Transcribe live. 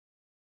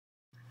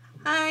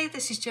Hi,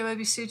 this is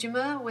Joebi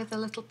Sujima with a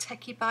little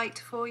techie bite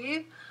for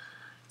you.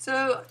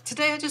 So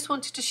today I just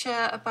wanted to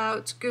share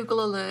about Google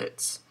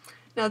Alerts.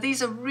 Now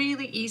these are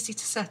really easy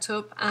to set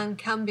up and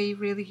can be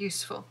really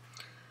useful.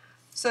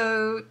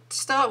 So to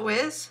start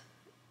with,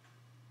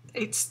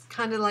 it's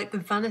kind of like the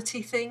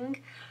vanity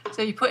thing.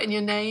 So you put in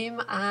your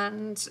name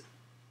and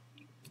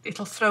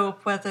it'll throw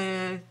up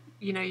whether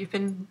you've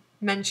been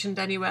mentioned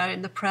anywhere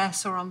in the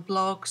press or on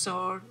blogs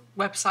or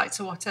websites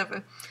or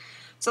whatever.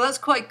 So that's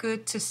quite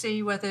good to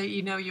see whether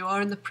you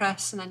are in the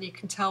press, and then you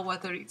can tell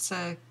whether it's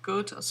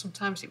good, or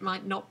sometimes it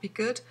might not be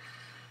good.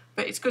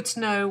 But it's good to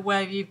know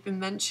where you've been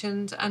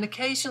mentioned, and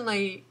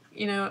occasionally,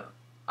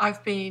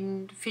 I've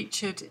been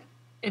featured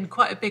in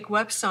quite a big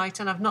website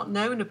and I've not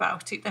known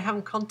about it. They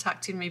haven't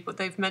contacted me, but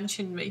they've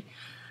mentioned me,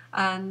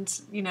 and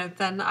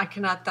then I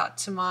can add that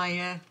to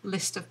my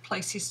list of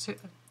places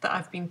that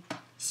I've been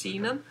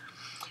seen in.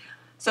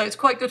 So it's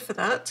quite good for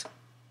that.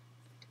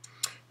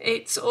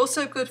 It's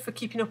also good for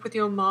keeping up with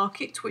your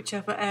market,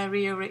 whichever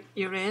area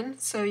you're in.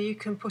 So you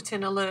can put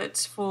in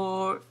alerts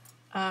for,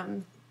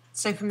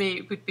 say for me,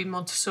 it would be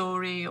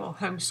Montessori or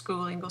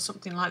homeschooling or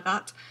something like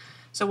that.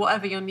 So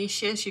whatever your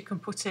niche is, you can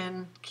put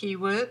in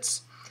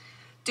keywords.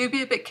 Do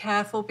be a bit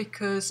careful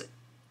because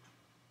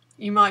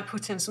you might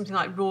put in something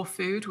like raw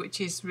food, which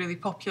is really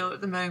popular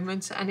at the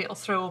moment, and it'll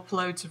throw up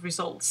loads of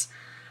results.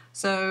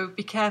 So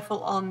be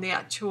careful on the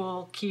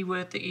actual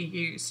keyword that you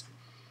use.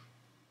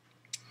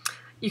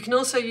 You can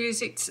also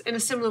use it in a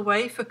similar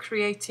way for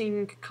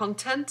creating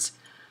content.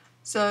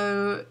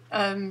 So,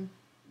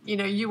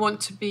 you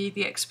want to be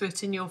the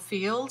expert in your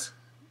field.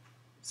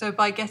 So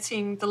by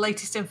getting the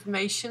latest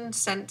information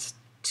sent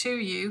to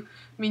you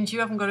means you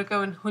haven't got to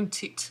go and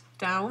hunt it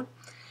down.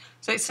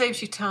 So it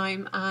saves you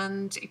time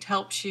and it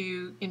helps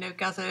you,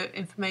 gather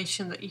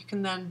information that you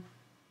can then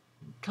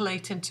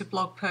collate into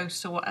blog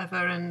posts or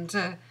whatever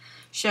and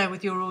share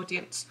with your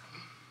audience.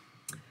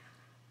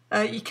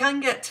 You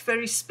can get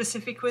very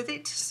specific with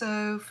it.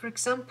 So, for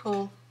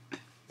example,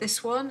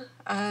 this one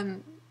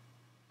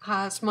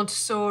has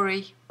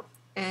Montessori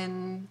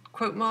in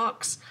quote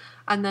marks,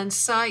 and then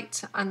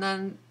site, and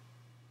then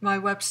my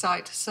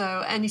website.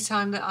 So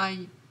anytime that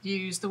I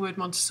use the word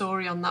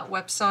Montessori on that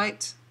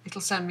website,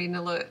 it'll send me an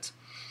alert.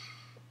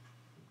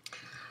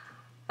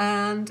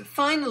 And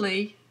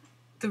finally,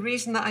 the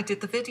reason that I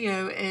did the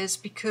video is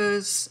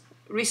because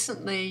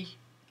recently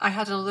I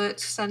had an alert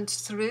sent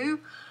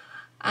through,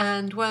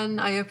 and when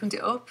I opened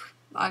it up,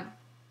 I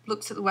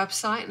looked at the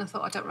website and I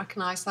thought, I don't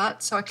recognise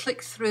that. So I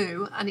clicked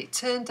through and it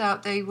turned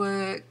out they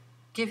were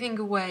giving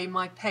away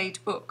my paid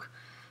book,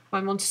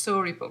 my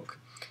Montessori book.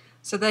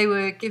 So they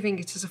were giving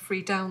it as a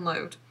free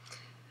download.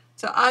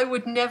 So I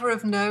would never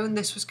have known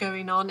this was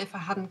going on if I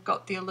hadn't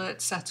got the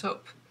alert set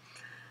up.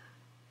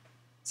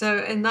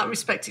 So in that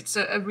respect, it's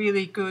a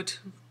really good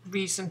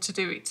reason to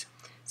do it.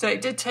 So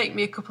it did take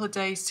me a couple of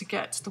days to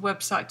get the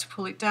website to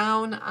pull it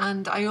down,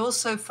 and I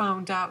also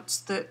found out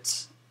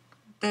that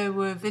there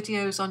were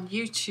videos on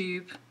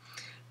YouTube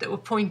that were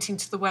pointing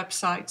to the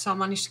website, so I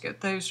managed to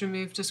get those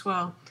removed as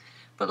well.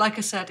 But like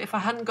I said, if I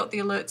hadn't got the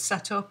alert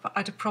set up,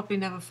 I'd have probably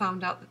never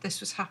found out that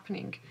this was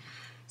happening.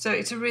 So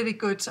it's a really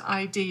good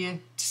idea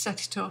to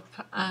set it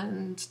up,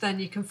 and then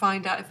you can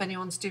find out if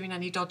anyone's doing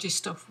any dodgy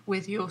stuff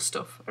with your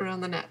stuff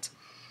around the net.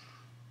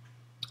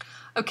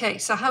 Okay,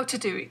 so how to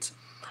do it.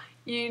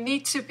 You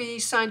need to be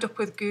signed up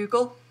with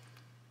Google.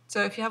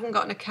 So if you haven't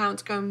got an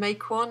account, go and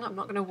make one. I'm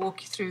not going to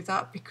walk you through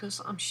that because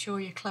I'm sure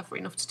you're clever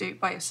enough to do it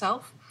by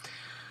yourself.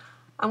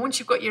 And once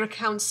you've got your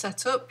account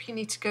set up, you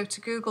need to go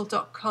to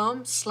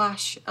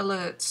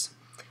google.com/alerts,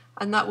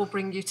 and that will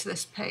bring you to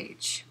this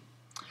page.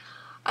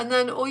 And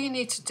then all you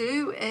need to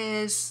do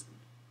is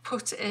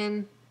put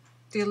in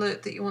the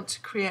alert that you want to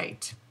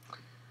create.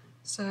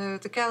 So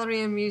the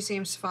Gallery and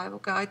Museum Survival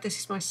Guide, this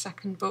is my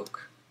second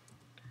book.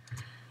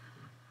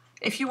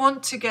 If you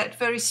want to get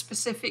very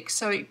specific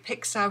so it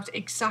picks out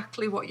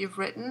exactly what you've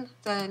written,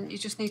 then you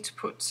just need to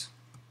put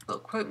little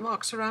quote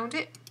marks around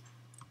it.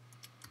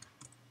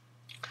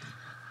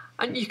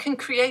 And you can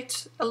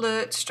create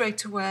alert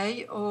straight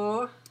away,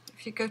 or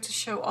if you go to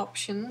show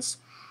options.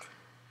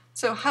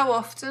 So how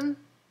often?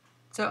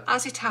 So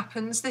as it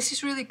happens, this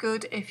is really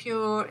good if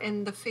you're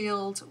in the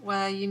field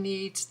where you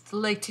need the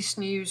latest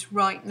news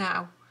right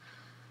now.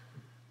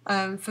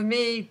 For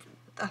me,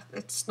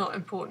 it's not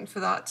important for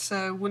that,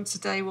 so once a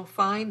day will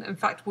fine. In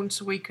fact, once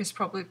a week is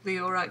probably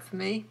all right for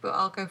me, but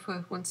I'll go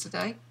for once a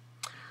day.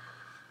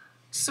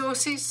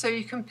 Sources, so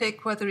you can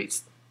pick whether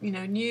it's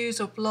news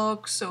or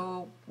blogs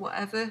or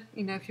whatever.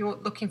 If you're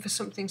looking for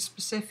something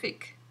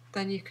specific,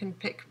 then you can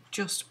pick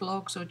just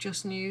blogs or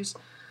just news.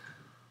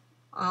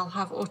 I'll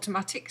have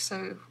automatic,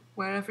 so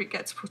wherever it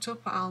gets put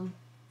up, I'll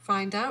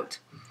find out.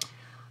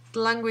 The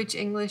language,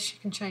 English, you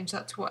can change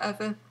that to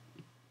whatever.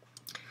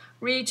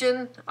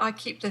 Region, I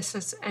keep this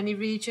as any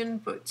region,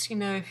 but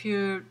if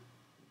you're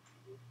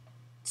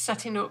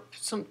setting up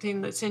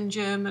something that's in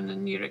German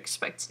and you're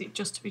expecting it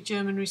just to be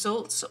German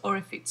results, or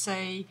if it's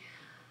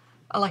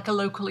like a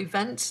local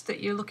event that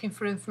you're looking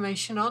for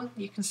information on,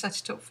 you can set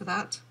it up for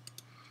that.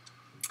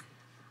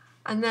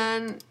 And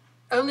then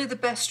only the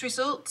best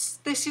results.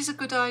 This is a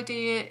good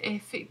idea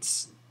if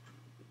it's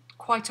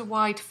quite a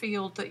wide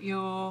field that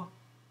you're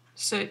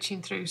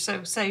searching through.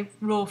 So say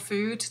raw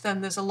food,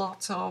 then there's a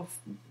lot of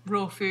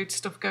raw food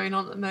stuff going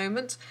on at the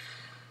moment.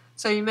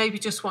 So you maybe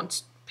just want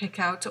to pick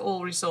out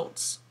all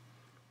results,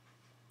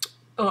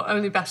 or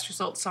only best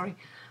results, sorry.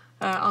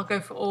 I'll go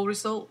for all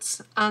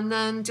results, and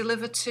then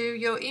deliver to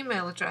your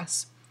email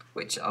address,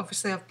 which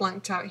obviously I've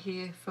blanked out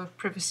here for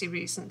privacy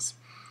reasons.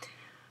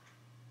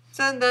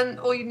 So then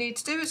all you need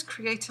to do is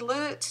create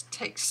alert. It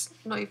takes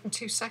not even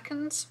 2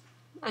 seconds,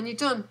 and you're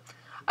done.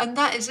 And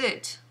that is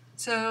it.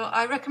 So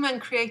I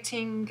recommend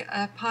creating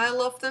a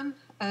pile of them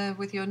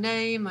with your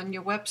name and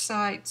your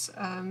website,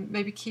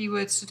 maybe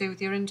keywords to do with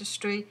your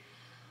industry,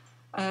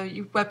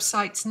 your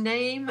website's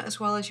name as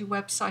well as your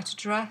website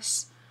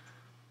address.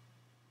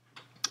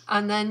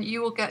 And then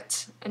you will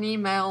get an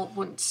email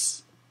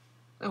once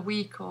a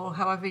week or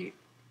however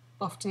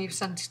often you've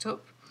sent it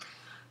up.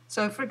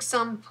 So for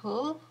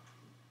example,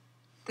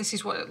 this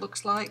is what it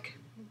looks like,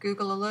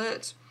 Google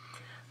Alert.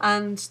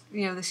 And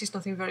you know, this is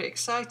nothing very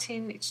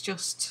exciting, it's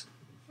just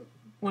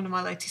one of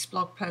my latest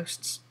blog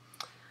posts.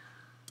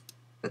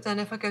 But then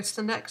if I go to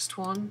the next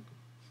one,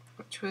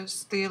 which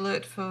was the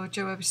alert for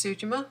Joe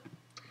Ebisujima,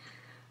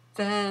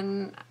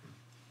 then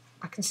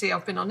I can see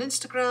I've been on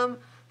Instagram,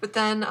 but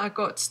then I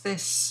got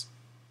this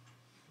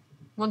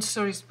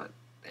Montessori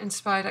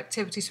inspired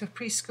activities for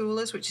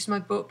preschoolers, which is my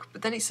book,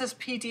 but then it says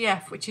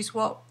PDF, which is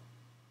what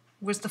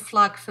was the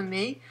flag for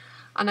me,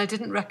 and I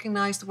didn't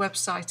recognise the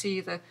website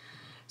either.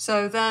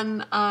 So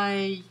then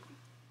I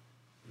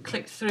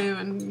clicked through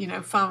and, you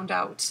know, found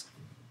out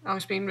I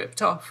was being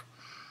ripped off.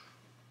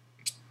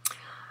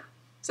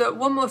 So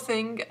one more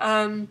thing,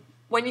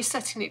 when you're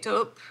setting it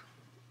up,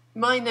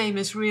 my name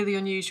is really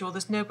unusual.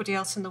 There's nobody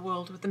else in the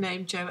world with the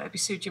name Joe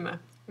Ebisujima.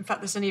 In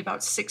fact, there's only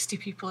about 60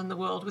 people in the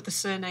world with the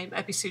surname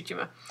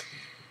Ebisujima.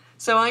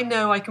 So I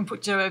know I can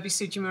put Joe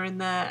Ebisujima in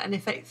there, and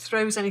if it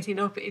throws anything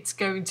up, it's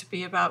going to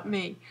be about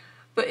me.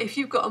 But if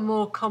you've got a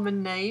more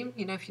common name,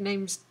 you know, if your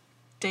name's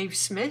Dave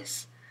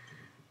Smith,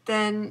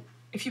 then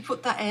if you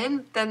put that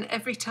in, then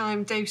every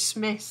time Dave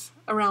Smith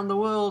around the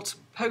world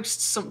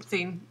posts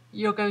something,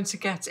 you're going to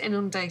get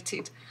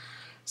inundated.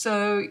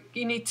 So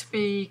you need to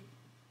be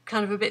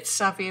kind of a bit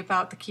savvy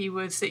about the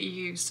keywords that you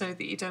use so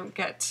that you don't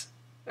get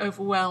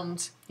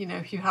overwhelmed, you know,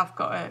 if you have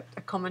got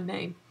a common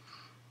name.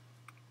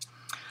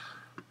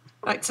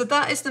 Right, so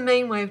that is the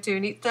main way of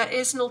doing it. There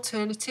is an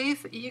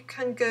alternative. You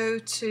can go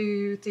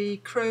to the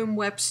Chrome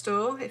Web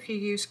Store if you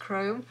use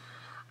Chrome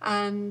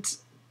and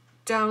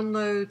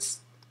download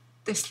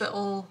this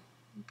little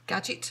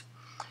gadget.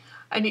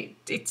 And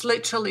it's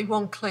literally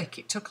one click.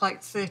 It took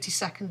like 30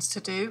 seconds to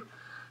do.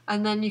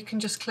 And then you can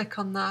just click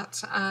on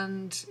that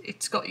and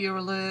it's got your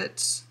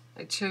alerts.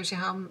 It shows you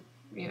how,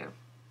 you know,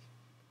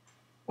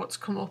 what's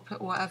come up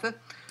or whatever.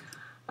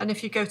 And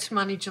if you go to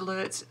manage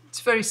alerts, it's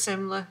very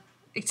similar.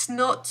 It's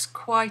not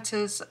quite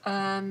as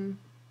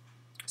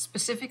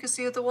specific as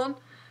the other one.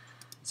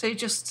 So you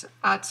just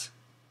add,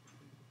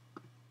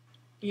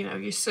 you know,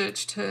 your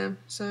search term.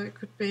 So it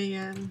could be,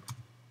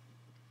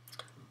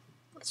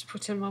 let's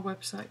put in my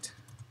website.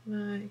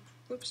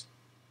 Oops.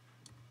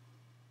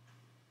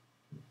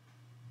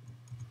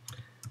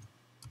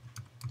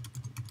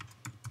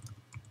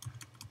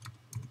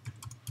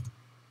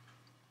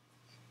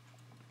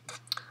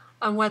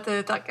 And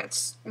whether that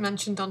gets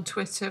mentioned on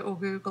Twitter or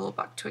Google or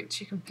back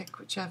tweets, you can pick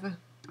whichever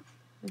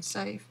and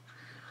save.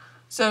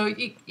 So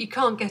you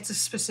can't get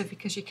as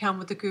specific as you can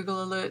with the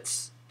Google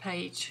Alerts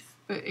page,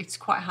 but it's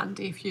quite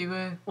handy if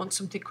you want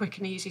something quick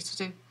and easy to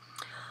do.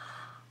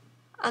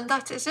 And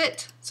that is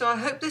it. So I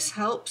hope this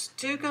helps.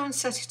 Do go and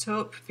set it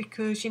up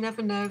because you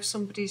never know if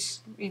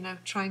somebody's, you know,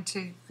 trying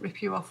to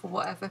rip you off or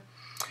whatever.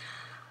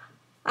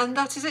 And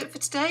that is it for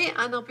today,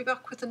 and I'll be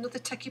back with another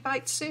Techie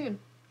Bite soon.